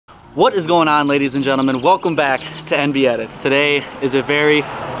What is going on, ladies and gentlemen? Welcome back to NB Edits. Today is a very,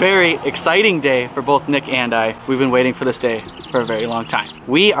 very exciting day for both Nick and I. We've been waiting for this day for a very long time.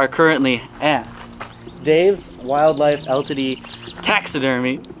 We are currently at Dave's Wildlife Ltd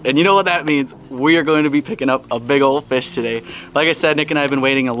Taxidermy, and you know what that means. We are going to be picking up a big old fish today. Like I said, Nick and I have been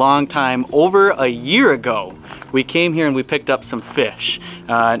waiting a long time. Over a year ago, we came here and we picked up some fish.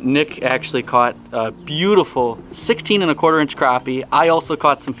 Nick actually caught a beautiful 16¼ inch crappie. I also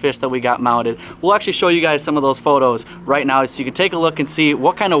caught some fish that we got mounted. We'll actually show you guys some of those photos right now so you can take a look and see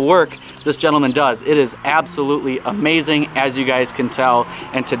what kind of work this gentleman does. It is absolutely amazing, as you guys can tell.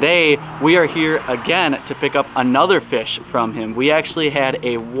 And today we are here again to pick up another fish from him. We actually had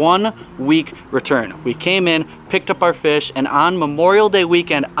a 1-week return. We came in, picked up our fish, and on Memorial Day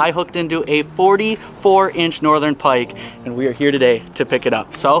weekend, I hooked into a 44-inch northern pike, and we are here today to pick it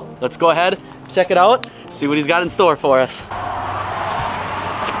up. So let's go ahead, check it out, see what he's got in store for us.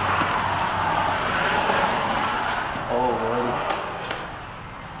 Oh,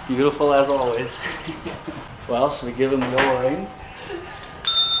 Lord. Beautiful as always. Well, should we give him the O-ring?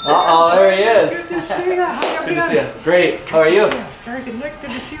 Uh-oh, there he is. Good to see you. How you Good to see you. Great. How are you? Very good, Nick.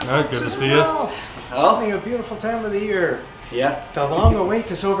 Good to see you. Good to see you. It's only a beautiful time of the year. Yeah. The long await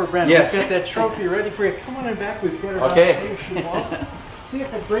is over, Brent. Yes. We've got that trophy ready for you. Come on in back. We've got our Okay. See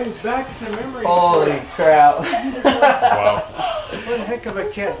if it brings back some memories. Holy crap. Wow. What a heck of a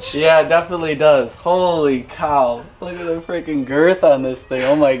catch. Yeah, it definitely does. Holy cow. Look at the freaking girth on this thing.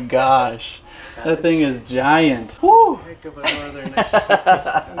 Oh my gosh. That thing is giant. Woo! Heck of a northern.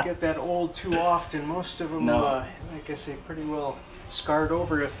 Don't get that old too often. Most of them, like I say, pretty well scarred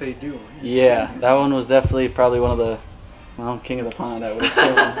over if they do. Yeah, that one was definitely probably one of the, well, king of the pond, I would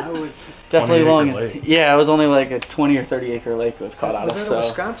say. I would say. Definitely long. Lake. Yeah, it was only like a 20 or 30 acre lake it was caught out of. Was that So. a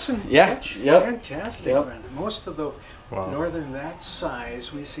Wisconsin Yeah. catch? Yep. Fantastic. Yep. Brent. Most of the northern that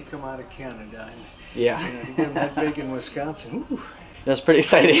size we see come out of Canada. And, Yeah. you know, to get them that big in Wisconsin. Ooh. That's pretty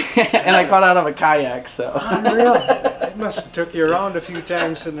exciting. And I caught out of a kayak, so. Unreal. It must have took you around a few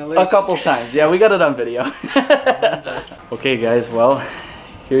times in the lake. A couple times. Yeah, we got it on video. Okay, guys, well,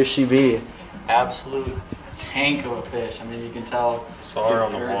 here she be. Absolute tank of a fish. I mean, you can tell. Saw her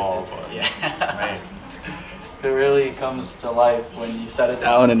on the wall, but yeah. man. It really comes to life when you set it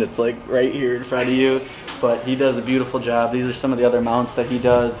down and it's like right here in front of you. But he does a beautiful job. These are some of the other mounts that he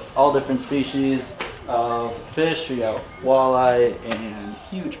does. All different species of fish. We got walleye and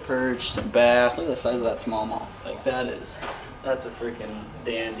huge perch, some bass. Look at the size of that smallmouth. Like that's a freaking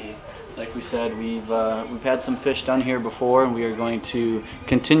dandy. Like we said, we've had some fish done here before, and we are going to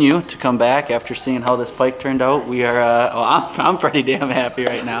continue to come back after seeing how this pike turned out. We are, I'm pretty damn happy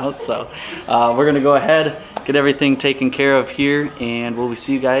right now. So we're gonna go ahead, get everything taken care of here, and we'll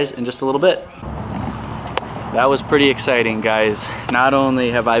see you guys in just a little bit. That was pretty exciting, guys. Not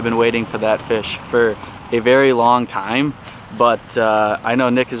only have I been waiting for that fish for a very long time, but I know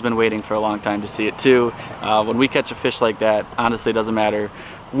Nick has been waiting for a long time to see it too. When we catch a fish like that, honestly, it doesn't matter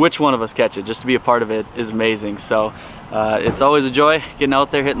which one of us catch it. Just to be a part of it is amazing. So it's always a joy getting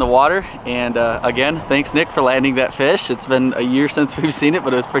out there, hitting the water. And again, thanks Nick for landing that fish. It's been a year since we've seen it,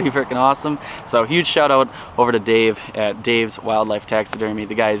 but it was pretty freaking awesome. So huge shout out over to Dave at Dave's Wildlife Taxidermy.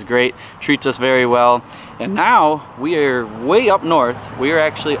 The guy is great, treats us very well. And now we are way up north. We are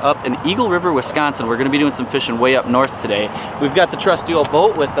actually up in Eagle River, Wisconsin. We're gonna be doing some fishing way up north today. We've got the trusty old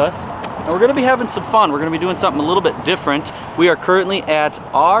boat with us. And we're gonna be having some fun. We're gonna be doing something a little bit different. We are currently at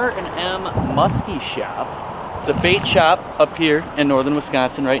R&M Muskie Shop. It's a bait shop up here in northern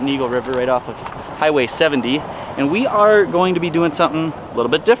Wisconsin, right in Eagle River, right off of Highway 70. And we are going to be doing something a little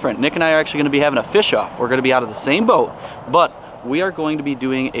bit different. Nick and I are actually gonna be having a fish off. We're gonna be out of the same boat, but we are going to be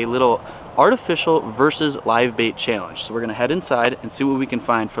doing a little artificial versus live bait challenge. So we're gonna head inside and see what we can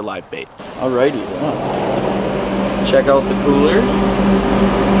find for live bait. Alrighty, well, check out the cooler.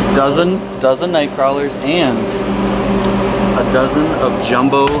 Dozen night crawlers and a dozen of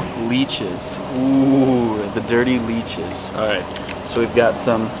jumbo leeches. Ooh, the dirty leeches. All right, so we've got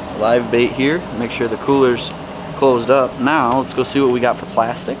some live bait here. Make sure the cooler's closed up. Now let's go see what we got for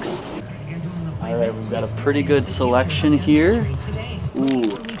plastics. All right, we've got a pretty good selection here. Ooh,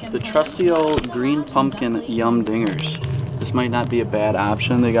 the trusty old green pumpkin yum dingers. This might not be a bad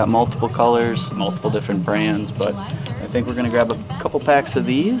option. They got multiple colors, multiple different brands, but I think we're gonna grab a couple packs of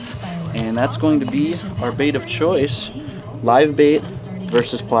these, and that's going to be our bait of choice. Live bait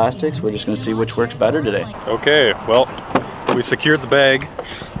versus plastics. We're just gonna see which works better today. Okay, well, we secured the bag.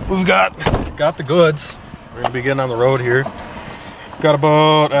 We've got the goods. We're gonna be getting on the road here. Got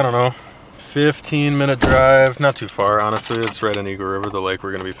about, I don't know, 15-minute drive, not too far, honestly. It's right in Eagle River, the lake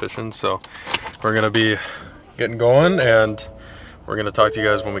we're gonna be fishing. So we're gonna be getting going, and we're gonna talk to you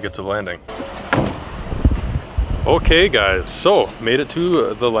guys when we get to the landing. Okay guys, so made it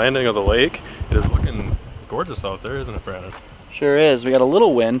to the landing of the lake. It is looking gorgeous out there, isn't it, Brandon? Sure is. We got a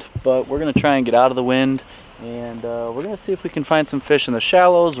little wind, but we're gonna try and get out of the wind, and we're gonna see if we can find some fish in the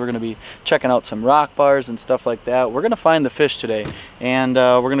shallows. We're gonna be checking out some rock bars and stuff like that. We're gonna find the fish today, and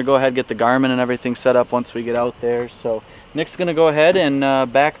we're gonna go ahead and get the Garmin and everything set up once we get out there. So Nick's gonna go ahead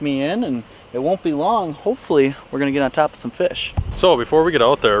and back me in, and it won't be long. Hopefully we're gonna get on top of some fish. So before we get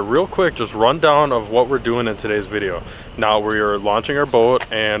out there, real quick, just rundown of what we're doing in today's video. Now we are launching our boat,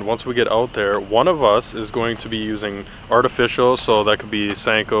 and once we get out there, one of us is going to be using artificial, so that could be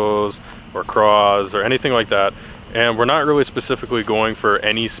Senkos or craws or anything like that. And we're not really specifically going for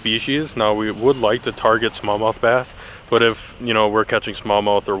any species. Now we would like to target smallmouth bass, but if, you know, we're catching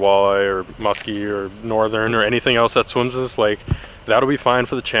smallmouth or walleye or muskie or northern or anything else that swims this lake, that'll be fine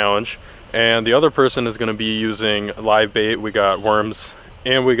for the challenge. And the other person is going to be using live bait. We got worms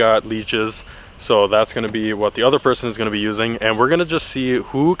and we got leeches, so that's going to be what the other person is going to be using, and we're going to just see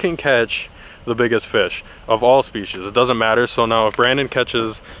who can catch the biggest fish of all species. It doesn't matter. So now if Brandon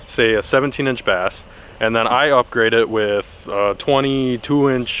catches, say, a 17-inch bass, and then I upgrade it with a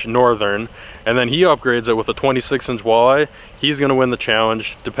 22-inch northern, and then he upgrades it with a 26-inch walleye, he's going to win the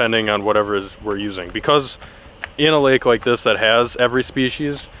challenge depending on whatever we're using. Because in a lake like this that has every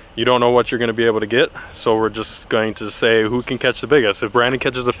species, you don't know what you're going to be able to get, so we're just going to say who can catch the biggest. If Brandon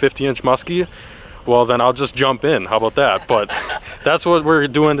catches a 50-inch muskie, well, then I'll just jump in. How about that? But that's what we're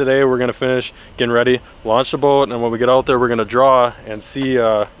doing today. We're going to finish getting ready, launch the boat, and when we get out there, we're going to draw and see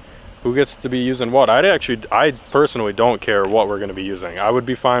who gets to be using what. I personally don't care what we're going to be using. I would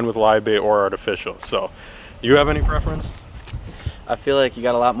be fine with live bait or artificial. So, you have any preference? I feel like you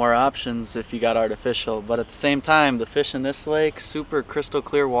got a lot more options if you got artificial, but at the same time, the fish in this lake, super crystal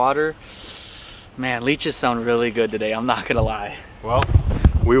clear water. Man, leeches sound really good today, I'm not gonna lie. Well,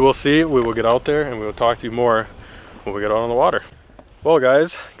 we will see. We will get out there and we will talk to you more when we get out on the water. Well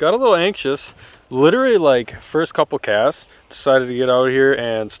guys, got a little anxious. Literally like first couple casts, decided to get out here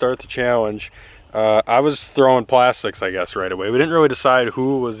and start the challenge. I was throwing plastics, I guess, right away. We didn't really decide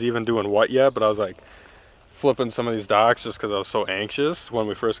who was even doing what yet, but I was like, flipping some of these docks just because I was so anxious when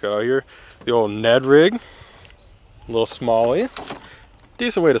we first got out here. The old Ned rig, a little smallie.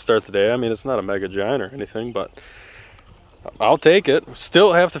 Decent way to start the day. I mean, it's not a mega giant or anything, but I'll take it.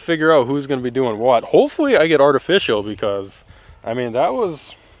 Still have to figure out who's going to be doing what. Hopefully I get artificial because, I mean, that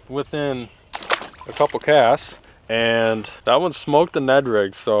was within a couple casts, and that one smoked the Ned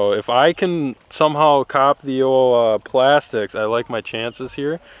rig. So if I can somehow cop the old plastics, I like my chances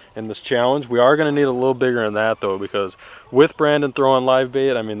here in this challenge. We are going to need a little bigger than that though, because with Brandon throwing live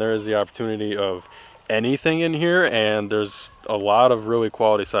bait, I mean, there is the opportunity of anything in here, and there's a lot of really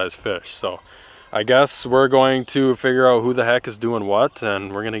quality sized fish. So I guess we're going to figure out who the heck is doing what,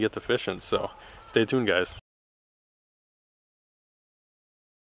 and we're going to get to fishing. So stay tuned, guys.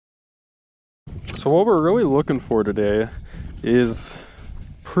 So what we're really looking for today is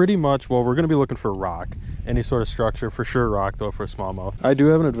pretty much, well, we're going to be looking for rock. Any sort of structure, for sure rock though for smallmouth. I do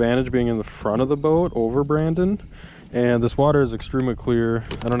have an advantage being in the front of the boat over Brandon, and this water is extremely clear.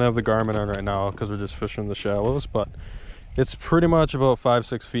 I don't have the Garmin on right now because we're just fishing the shallows, but it's pretty much about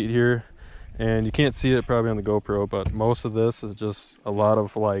 5-6 feet here, and you can't see it probably on the GoPro, but most of this is just a lot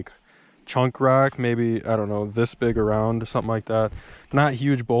of like chunk rock, maybe, I don't know, this big around or something like that. Not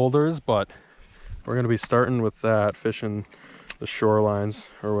huge boulders, but we're going to be starting with that, fishing the shorelines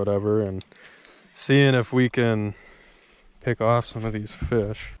or whatever, and seeing if we can pick off some of these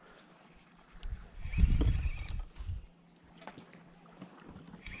fish.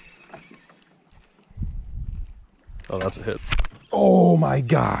 Oh, that's a hit. Oh my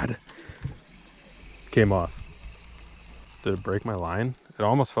God. Came off. Did it break my line? It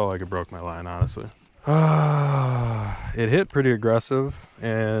almost felt like it broke my line, honestly. It hit pretty aggressive,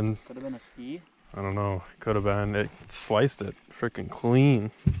 and Could have been a ski. I don't know, could have been. It sliced it freaking clean.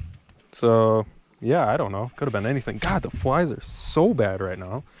 So yeah, I don't know, could have been anything. God, the flies are so bad right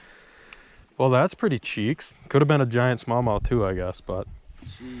now. Well, that's pretty cheeks. Could have been a giant smallmouth too, I guess, but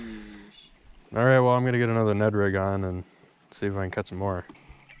Jeez. all right, well, I'm gonna get another Ned rig on and see if I can catch some more.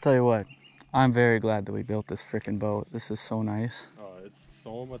 Tell you what, I'm very glad that we built this freaking boat. This is so nice. Oh, it's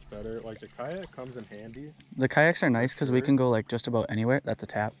so much better. Like, the kayak comes in handy. The kayaks are nice because we can go like just about anywhere. That's a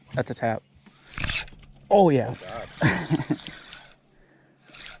tap. That's a tap. Oh yeah. Oh,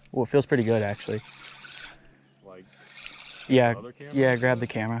 Well, it feels pretty good actually. like, Yeah, other camera? yeah, grab the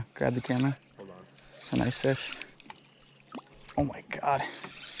camera. Grab the camera. Hold on. It's a nice fish. Oh my God.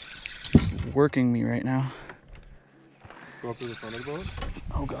 It's working me right now. Go up to the front of the boat.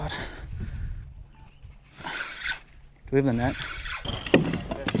 Oh God. Do we have the net?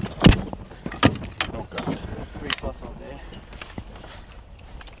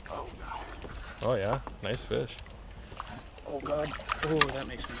 Oh God. Oh yeah, nice fish. Oh God. Oh, that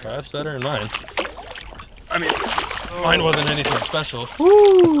makes me. That's better than mine. I mean, mine wasn't anything special.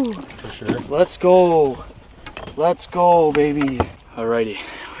 Woo! For sure. Let's go. Let's go, baby. Alrighty,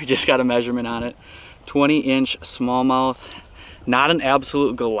 we just got a measurement on it. 20-inch smallmouth. Not an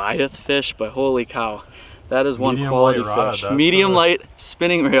absolute Goliath fish, but holy cow. That is one quality fish. Medium light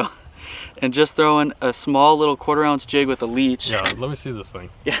spinning reel. And just throwing a small little 1/4 ounce jig with a leech. Yeah, let me see this thing.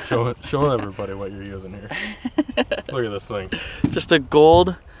 Yeah. Show everybody what you're using here. Look at this thing. Just a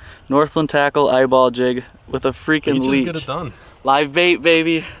gold Northland Tackle eyeball jig with a freaking leech. Just get it done. Live bait,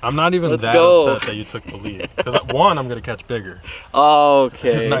 baby. I'm not even Let's that go. upset that you took the lead. Because one, I'm gonna catch bigger.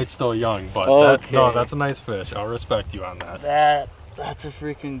 Okay. This night's still young, but Okay. no, that's a nice fish. I'll respect you on that. That's a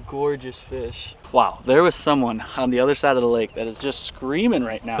freaking gorgeous fish. Wow, there was someone on the other side of the lake that is just screaming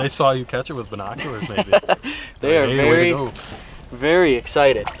right now. They saw you catch it with binoculars, maybe. They are hey, very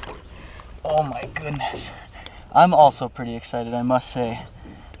excited. Oh my goodness. I'm also pretty excited, I must say.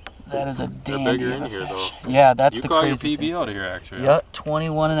 That is a dandy of a fish. Yeah, that's the crazy You call your PB thing. out of here, actually. Yep,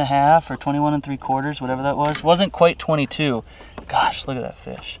 21.5 or 21 3/4, whatever that was. Wasn't quite 22. Gosh, look at that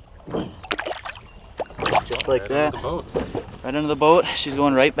fish. Just like that. Right under the boat. She's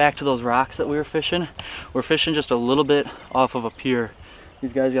going right back to those rocks that we were fishing. We're fishing just a little bit off of a pier.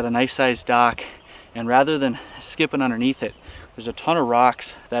 These guys got a nice sized dock, and rather than skipping underneath it, there's a ton of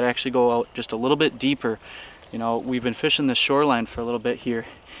rocks that actually go out just a little bit deeper. You know, we've been fishing this shoreline for a little bit here,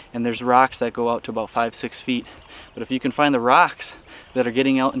 and there's rocks that go out to about 5-6 feet. But if you can find the rocks that are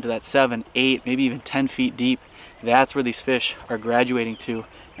getting out into that 7, 8, maybe even 10 feet deep, that's where these fish are graduating to,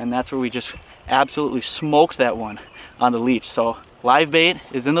 and that's where we just absolutely smoked that one on the leech. So live bait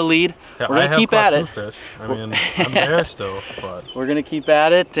is in the lead. Yeah, we're gonna keep at it. Fish. I mean, I'm there still, but we're gonna keep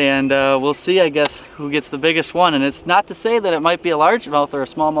at it, and we'll see, I guess, who gets the biggest one. And it's not to say that it might be a largemouth or a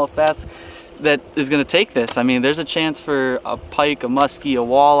smallmouth bass that is gonna take this. I mean, there's a chance for a pike, a muskie, a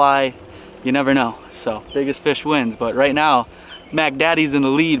walleye. You never know. So biggest fish wins. But right now, Mac Daddy's in the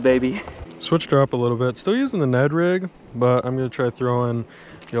lead, baby. switched her up a little bit. Still using the Ned rig, but I'm gonna try throwing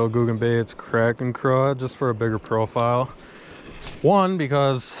the old Guggen Baits Kraken Craw just for a bigger profile. One,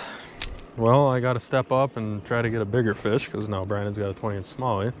 because, well, I gotta step up and try to get a bigger fish because now Brandon's got a 20-inch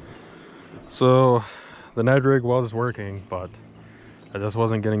smallie. So the Ned rig was working, but I just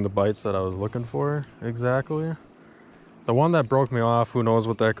wasn't getting the bites that I was looking for exactly. The one that broke me off, who knows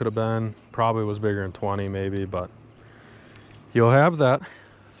what that could have been, probably was bigger than 20 maybe, but you'll have that.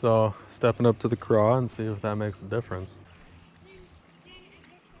 So stepping up to the craw and see if that makes a difference.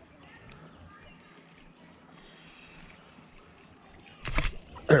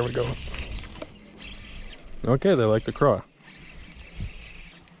 There we go. Okay, they like the craw.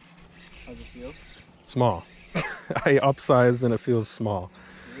 How's it feel? Small. I upsized and it feels small.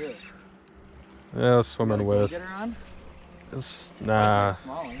 Really? Yeah, I was swimming with. Get her on? It's, nah,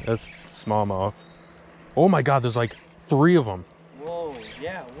 it's smallmouth. Oh my god, there's like 3 of them. Whoa,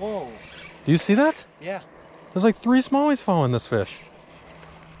 yeah, whoa. Do you see that? Yeah. There's like 3 smallies following this fish.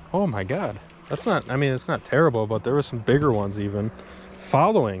 Oh my god. That's not, I mean, it's not terrible, but there were some bigger ones even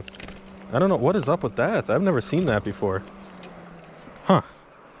following. I don't know, what is up with that? I've never seen that before. Huh.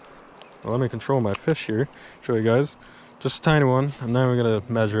 Well, let me control my fish here. Show you guys. Just a tiny one. I'm not even gonna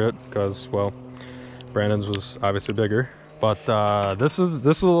measure it because, well, Brandon's was obviously bigger. But this is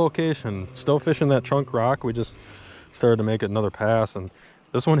the location. Still fishing that chunk rock. We just started to make another pass, and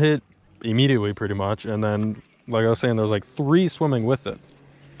this one hit immediately pretty much. And then, like I was saying, there was like 3 swimming with it.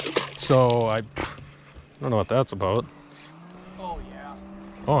 So I don't know what that's about. Oh yeah.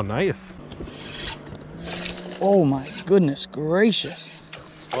 Oh, nice. Oh my goodness gracious.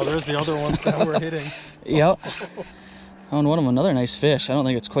 Well, there's the other ones that we're hitting. Yep. Found one of them, another nice fish. I don't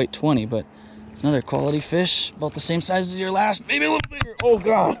think it's quite 20, but it's another quality fish, about the same size as your last, maybe a little bigger. Oh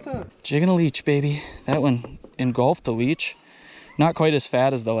god. Jig and a leech, baby. That one engulfed the leech. Not quite as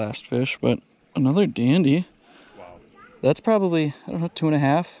fat as the last fish, but another dandy. Wow. That's probably, I don't know,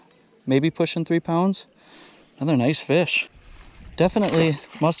 2.5, maybe pushing 3 pounds. Another nice fish. Definitely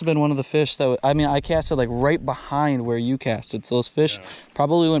must have been one of the fish that, I mean, I casted like right behind where you casted. So those fish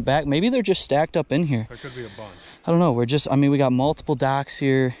probably went back. Maybe they're just stacked up in here. There could be a bunch. I don't know. We're just, I mean, we got multiple docks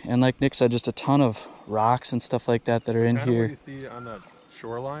here. And like Nick said, just a ton of rocks and stuff like that that are in here. What you see on that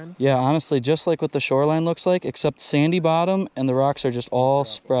shoreline? Yeah, honestly, just like what the shoreline looks like, except sandy bottom and the rocks are just all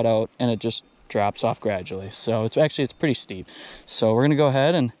spread out and it just drops off gradually. So it's actually, it's pretty steep. So we're going to go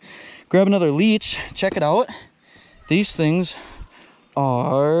ahead and grab another leech. Check it out. These things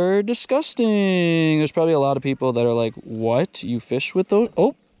are disgusting. There's probably a lot of people that are like, what? You fish with those?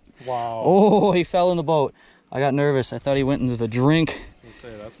 Oh, wow. Oh, he fell in the boat. I got nervous. I thought he went into the drink.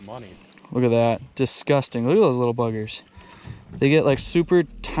 Say, that's money. Look at that. Disgusting. Look at those little buggers. They get like super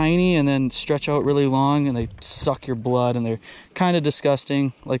tiny and then stretch out really long and they suck your blood and they're kind of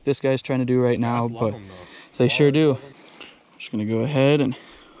disgusting like this guy's trying to do right now, but they sure do. I'm just gonna go ahead and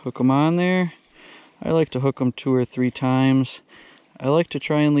hook them on there. I like to hook them 2 or 3 times. I like to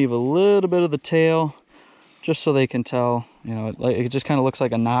try and leave a little bit of the tail just so they can tell, you know, it just kind of looks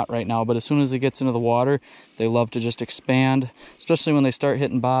like a knot right now, but as soon as it gets into the water, they love to just expand, especially when they start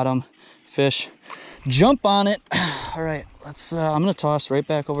hitting bottom. Fish jump on it. All right, let's I'm gonna toss right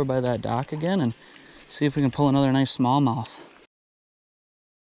back over by that dock again and see if we can pull another nice smallmouth.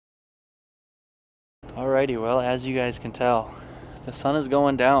 Alrighty, well, as you guys can tell, the sun is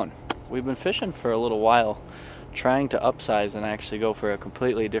going down. We've been fishing for a little while, trying to upsize and actually go for a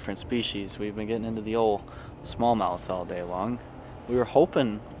completely different species. We've been getting into the old smallmouths all day long. We were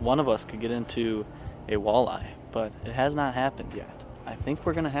hoping one of us could get into a walleye, but it has not happened yet. I think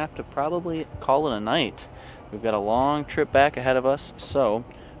we're gonna have to probably call it a night. We've got a long trip back ahead of us, so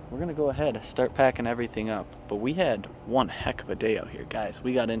we're gonna go ahead and start packing everything up. But we had one heck of a day out here, guys.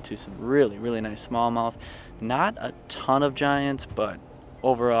 We got into some really, really nice smallmouth. Not a ton of giants, but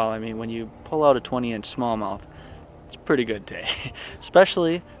overall, I mean, when you pull out a 20-inch smallmouth, it's a pretty good day.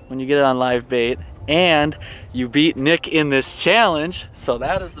 Especially when you get it on live bait and you beat Nick in this challenge, so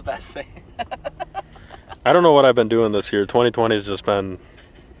that is the best thing. I don't know what I've been doing this year. 2020 has just been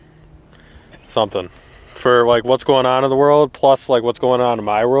something. For like what's going on in the world, plus like what's going on in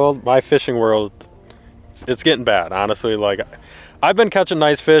my world, my fishing world, it's getting bad, honestly. Like, I've been catching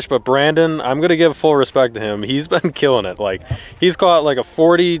nice fish, but Brandon, I'm gonna give full respect to him. He's been killing it. Like, he's caught like a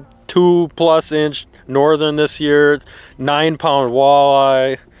 42+ inch northern this year, 9-pound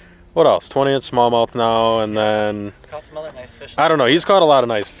walleye. What else? 20-inch smallmouth now, and then Caught some other nice fish. I don't know. He's caught a lot of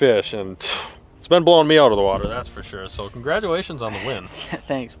nice fish, and it's been blowing me out of the water, that's for sure. So congratulations on the win.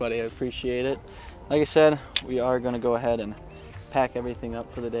 Thanks, buddy. I appreciate it. Like I said, we are going to go ahead and pack everything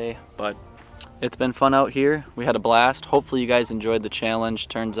up for the day, but it's been fun out here. We had a blast. Hopefully you guys enjoyed the challenge.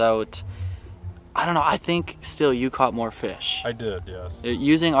 Turns out, I don't know, I think still you caught more fish. I did, yes.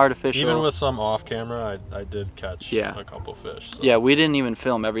 Using artificial. Even with some off camera, I did catch a couple fish. So. Yeah, we didn't even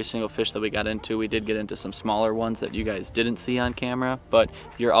film every single fish that we got into. We did get into some smaller ones that you guys didn't see on camera, but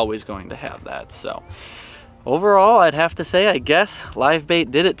you're always going to have that. So overall, I'd have to say, I guess live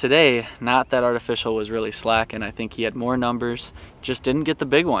bait did it today. Not that artificial was really slacking. I think he had more numbers, just didn't get the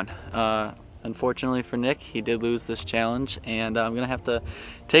big one. Unfortunately for Nick, he did lose this challenge, and I'm gonna have to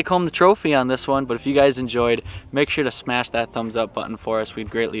take home the trophy on this one. But if you guys enjoyed, make sure to smash that thumbs up button for us.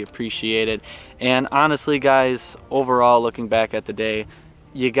 We'd greatly appreciate it. And honestly, guys, overall, looking back at the day,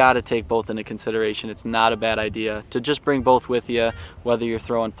 you gotta take both into consideration. It's not a bad idea to just bring both with you, whether you're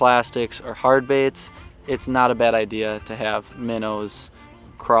throwing plastics or hard baits. It's not a bad idea to have minnows,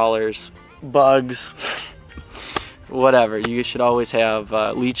 crawlers, bugs, whatever. You should always have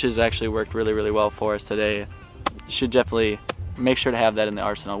leeches. Actually worked really, really well for us today. You should definitely make sure to have that in the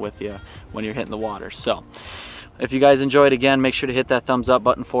arsenal with you when you're hitting the water. So if you guys enjoyed, again, make sure to hit that thumbs up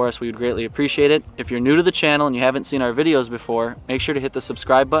button for us. We would greatly appreciate it. If you're new to the channel and you haven't seen our videos before, make sure to hit the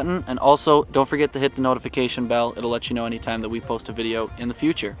subscribe button, and also don't forget to hit the notification bell. It'll let you know anytime that we post a video in the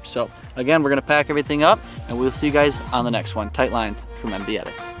future. So again, we're gonna pack everything up and we'll see you guys on the next one. Tight lines from MB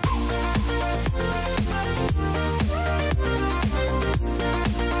Edits.